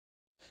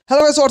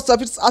Hello guys, what's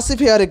up? It's Asif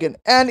here again,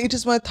 and it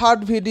is my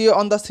third video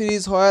on the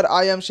series where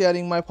I am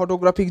sharing my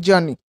photographic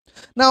journey.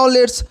 Now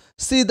let's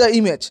see the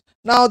image.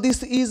 Now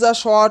this is a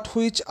shot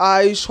which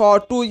I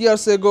shot 2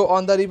 years ago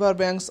on the river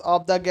banks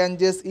of the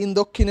Ganges in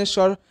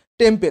Dakshineswar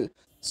Temple.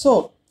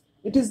 So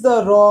it is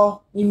the raw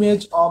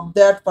image of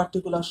that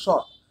particular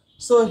shot.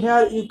 So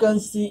here you can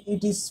see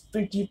it is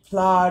pretty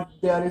flat.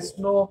 There is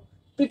no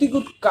pretty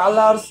good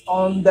colors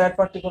on that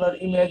particular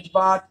image,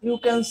 but you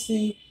can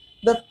see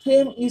the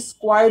frame is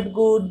quite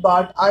good,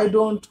 but I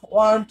don't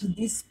want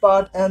this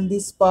part and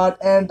this part,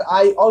 and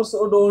I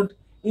also don't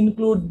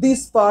include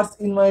these parts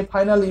in my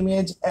final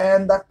image,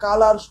 and the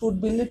color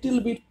should be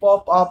little bit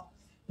pop up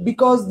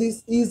because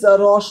this is a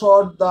raw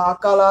shot. The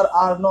color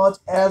are not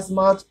as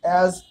much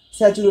as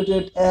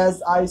saturated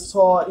as I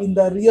saw in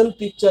the real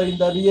picture in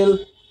the real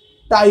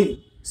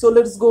time. So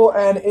let's go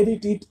and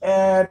edit it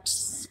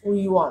as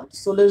we want.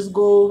 So let's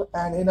go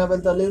and enable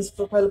the lens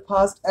profile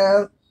first,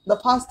 and the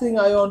first thing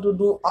I want to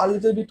do a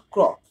little bit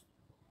crop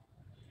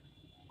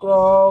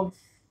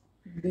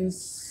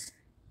this,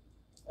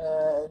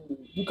 and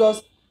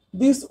because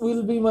this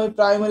will be my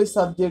primary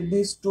subject,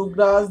 these two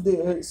grass,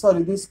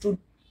 these two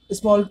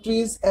small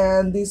trees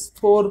and these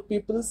four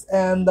peoples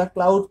and the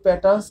cloud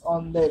patterns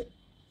on them.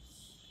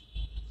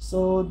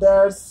 So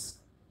that's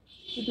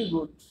pretty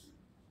good.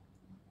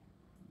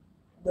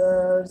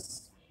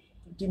 That's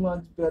pretty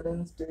much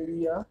balanced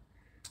area,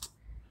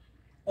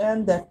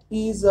 and that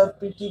is a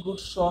pretty good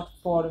shot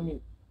for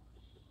me.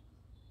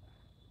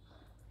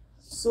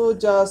 So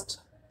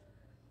just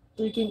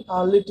tweaking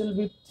a little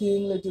bit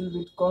thin, little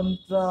bit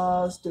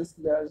contrast,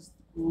 there's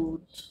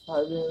good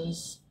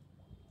vibrance,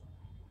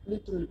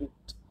 little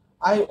bit.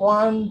 I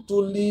want to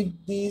leave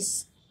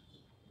this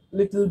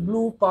little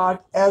blue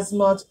part as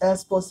much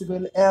as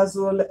possible, as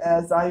well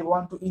as I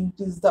want to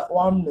increase the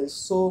warmness.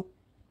 So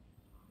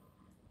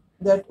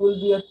that will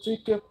be a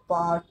tricky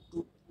part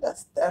to,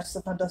 yes, that's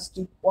a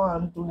fantastic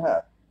one to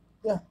have.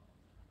 Yeah,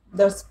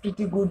 that's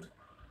pretty good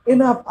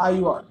enough.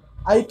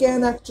 I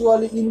can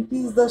actually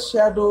increase the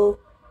shadow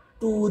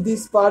to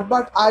this part,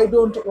 but I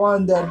don't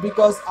want that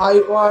because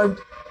I want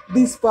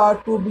this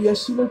part to be a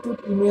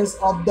silhouette image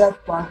of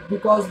that part,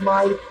 because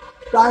my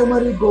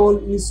primary goal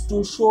is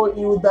to show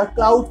you the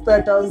cloud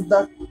patterns,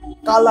 the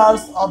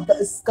colors of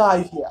the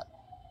sky here.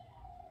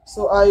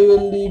 So I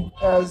will leave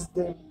as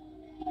them.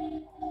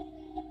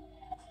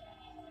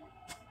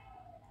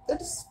 That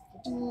is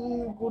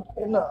pretty good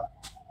enough.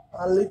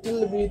 A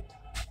little bit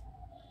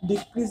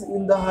decrease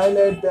in the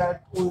highlight,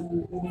 that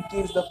will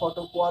increase the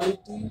photo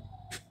quality.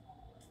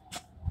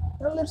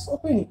 Now let's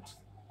open it,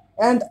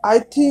 and I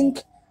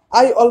think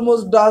I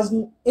almost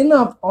done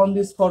enough on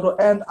this photo,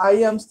 and I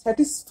am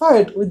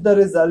satisfied with the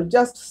result.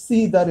 Just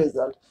see the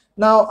result.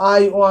 Now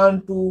I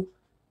want to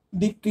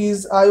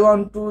decrease, I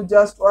want to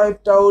just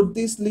wipe out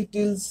these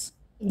little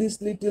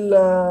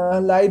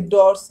light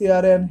dots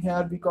here and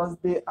here, because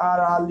they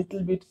are a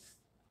little bit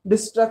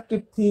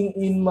destructive thing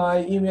in my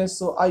image,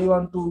 so I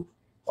want to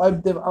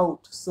wipe them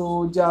out.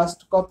 So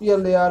just copy a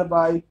layer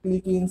by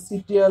clicking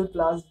Ctrl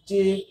plus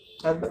J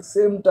at the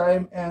same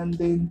time, and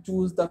then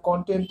choose the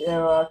content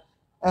error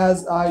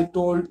as I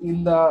told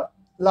in the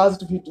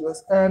last videos.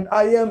 And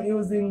I am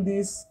using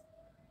these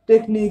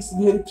techniques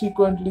very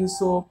frequently,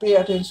 so pay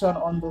attention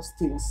on those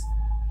things.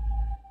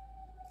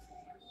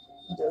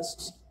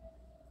 Just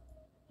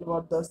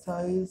about the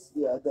size,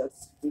 yeah,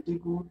 that's pretty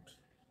good,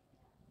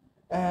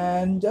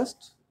 and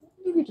just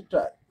give it a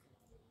try.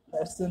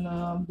 That's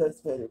enough.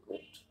 That's very good.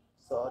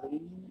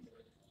 Sorry.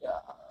 Yeah,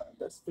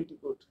 that's pretty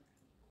good.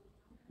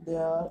 They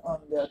are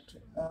on that,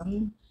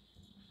 and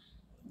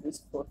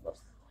this photo.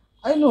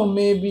 I know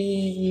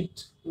maybe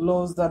it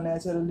loses the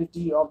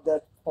naturality of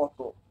that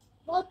photo,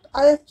 but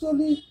I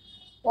actually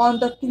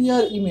want a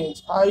clear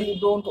image. I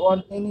don't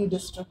want any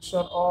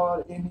distraction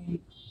or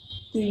any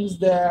things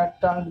that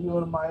turn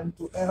your mind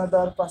to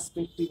another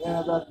perspective,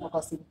 another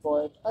focusing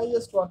point. I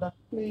just want a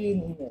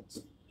clean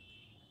image.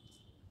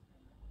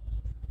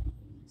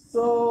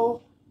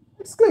 So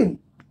it's clean.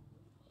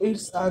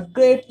 It's a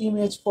great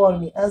image for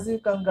me. As you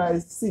can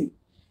guys see,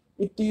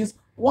 it is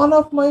one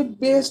of my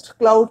best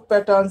cloud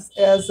patterns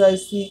as I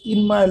see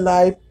in my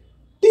life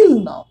till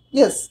now.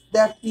 Yes,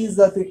 that is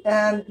the thing.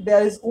 And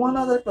there is one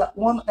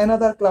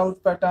another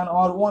cloud pattern,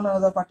 or one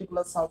other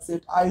particular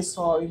sunset I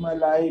saw in my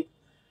life,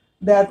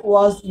 that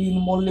was in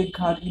Mollik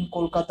Ghat in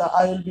Kolkata.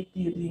 I will be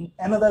creating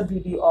another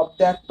video of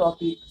that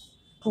topic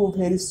too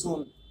very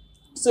soon.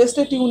 So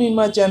stay tuned in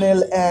my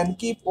channel and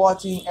keep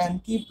watching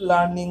and keep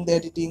learning the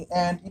editing.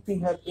 And if you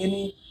have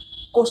any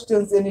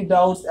questions, any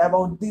doubts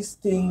about these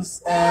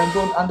things and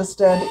don't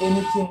understand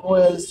anything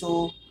well,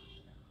 so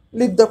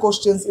leave the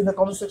questions in the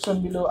comment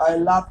section below. I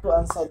love to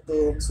answer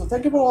them. So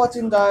thank you for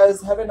watching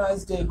guys. Have a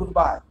nice day.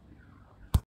 Goodbye.